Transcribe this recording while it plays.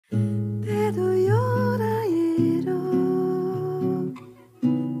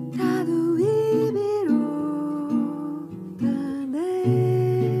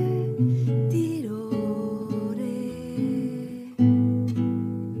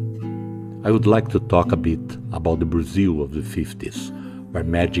I would like to talk a bit about the Brazil of the 50s, where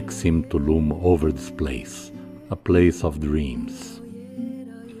magic seemed to loom over this place, a place of dreams.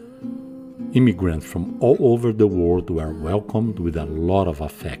 Immigrants from all over the world were welcomed with a lot of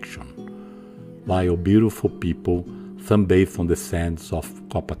affection, while beautiful people sunbathed on the sands of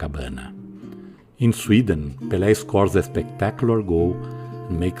Copacabana. In Sweden, Pelé scores a spectacular goal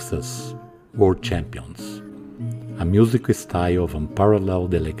and makes us world champions. A musical style of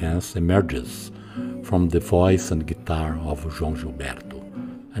unparalleled elegance emerges from the voice and guitar of João Gilberto.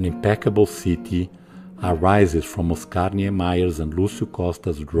 An impeccable city arises from Oscar Niemeyer's and Lúcio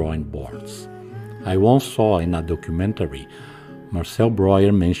Costa's drawing boards. I once saw in a documentary Marcel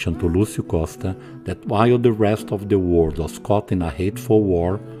Breuer mentioned to Lúcio Costa that while the rest of the world was caught in a hateful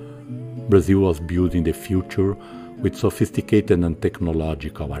war, Brazil was building the future with sophisticated and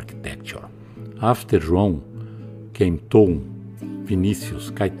technological architecture. After João came Tom,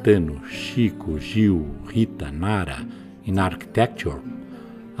 Vinícius, Caetano, Chico, Gil, Rita, Nara in architecture.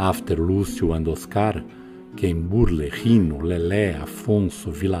 After Lúcio and Oscar came Burle, Rino, Lelé,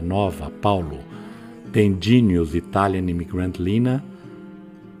 Afonso, Villanova, Paulo, the ingenious Italian immigrant Lina,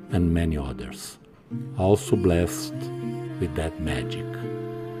 and many others, also blessed with that magic.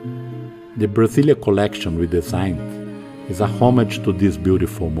 The Brasilia collection we designed is a homage to this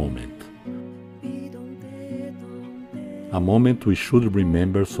beautiful moment. A moment we should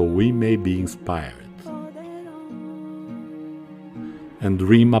remember so we may be inspired and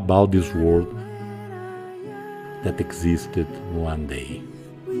dream about this world that existed one day.